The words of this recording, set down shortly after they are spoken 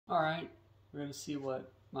Alright, we're going to see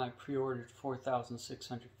what my pre-ordered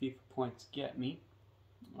 4,600 FIFA points get me.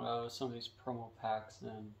 Some of these promo packs,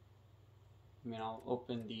 and I'll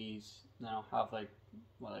open these, then I'll have like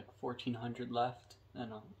 1,400 left,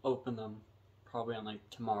 and I'll open them probably on like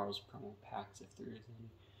tomorrow's promo packs if there is any.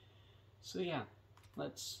 So yeah,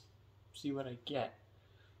 let's see what I get.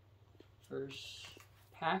 First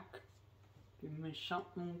pack, give me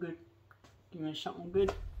something good. Give me something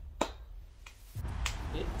good.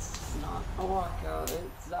 It's not a walkout,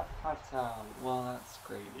 it's Zapata. Well, that's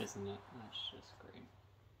great, isn't it? That's just great.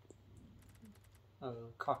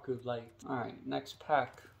 Kaku Light. Alright, next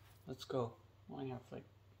pack. Let's go. We only have like,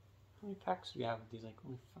 how many packs do we have with these? Like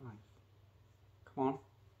only 5. Come on.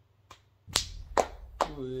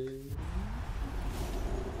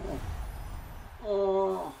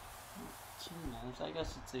 Oh, I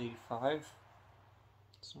guess it's 85.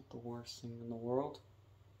 It's not the worst thing in the world.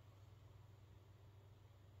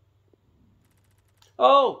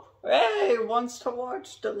 Oh, hey, Wants to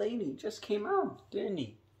Watch Delaney just came out, didn't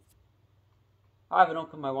he? I haven't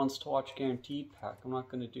opened my Wants to Watch Guaranteed pack. I'm not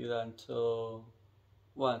going to do that until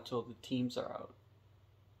the teams are out.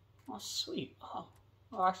 Oh, sweet. Oh,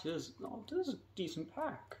 actually, this is a decent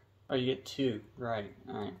pack. Oh, you get 2. Right,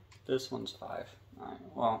 alright. This one's 5. Alright,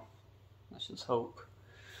 well, let's just hope.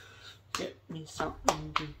 Get me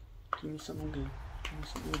something good. Give me something good. Give me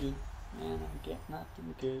something good. Man, I get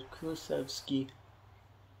nothing good. Kulusevski.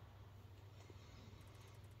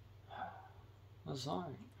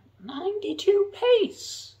 Lazari. 92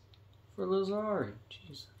 pace for Lazari.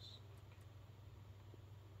 Jesus.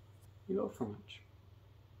 You go for much.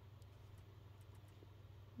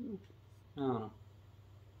 I don't know.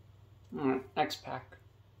 Alright, next pack.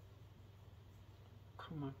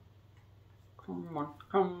 Come on. Come on,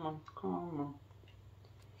 come on, come on.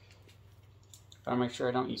 Gotta make sure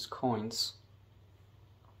I don't use coins.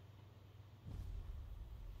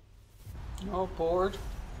 No board.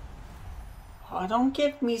 Oh, don't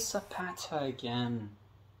give me Zapata again.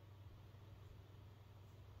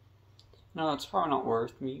 No, it's probably not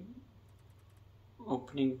worth me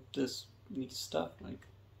opening these stuff. Like,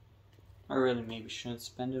 I really maybe shouldn't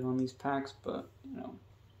spend it on these packs, but you know,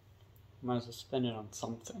 might as well spend it on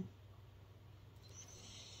something.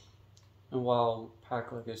 And while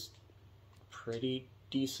pack luck is pretty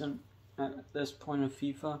decent at this point of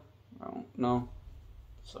FIFA, I don't know.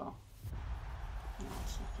 So,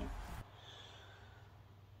 it's nothing.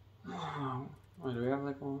 Oh, do we have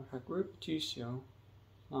like one more pack? Repeticio.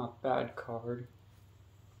 Not a bad card.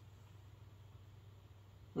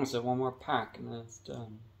 I said one more pack and then it's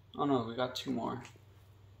done. Oh no, we got 2 more.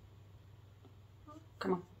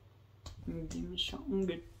 Come on. Give me something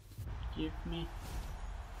good. Give me.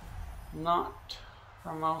 Not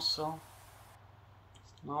Hermoso.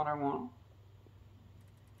 It's not what I want.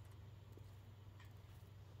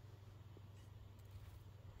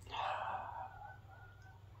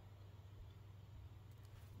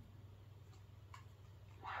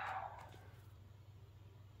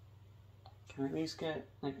 Can I at least get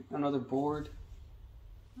like another board?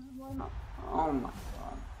 Why not? Oh my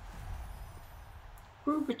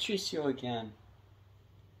god. Patricio again.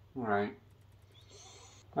 Alright.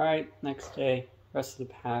 Alright, next day. Rest of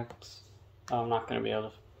the packs. I'm not going to be able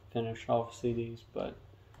to finish obviously these, but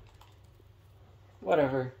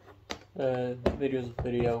whatever. Video's a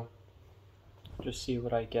video. Just see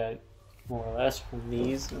what I get more or less from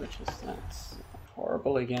these, which is that's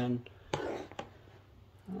horrible again.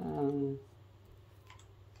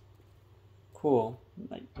 Cool.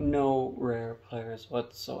 Like no rare players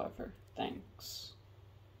whatsoever. Thanks.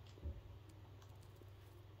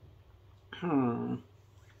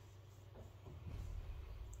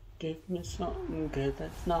 Give me something good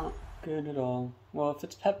that's not good at all. Well, if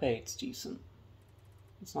it's Pepe, it's decent.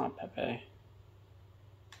 It's not Pepe.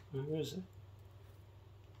 Where is it?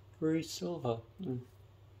 Rui Silva.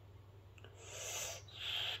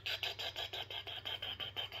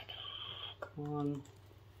 Come on.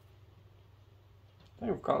 I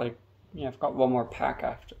think I've got like, yeah, I've got one more pack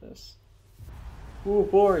after this. Ooh,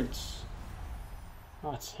 boards.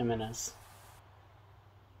 Oh, it's Jimenez.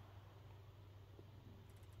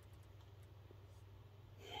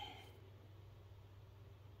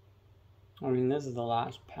 I mean, this is the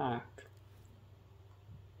last pack.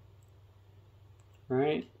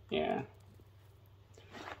 Right? Yeah.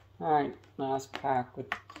 Alright, last pack with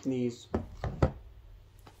these.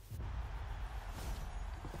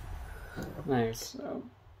 Nice. So,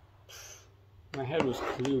 my head was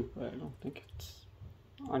Kalu, but I don't think it's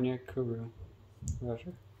Anya Kuru.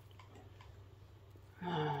 Roger.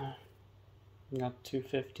 We got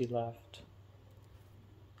 250 left.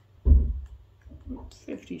 I'm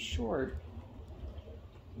 50 short.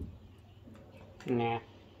 Nah.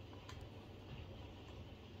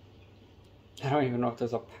 I don't even know if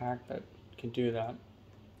there's a pack that can do that.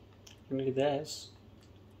 I need this.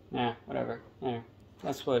 Nah, whatever. Yeah,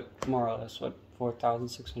 that's what, more or less, what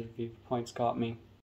 4,600 points got me.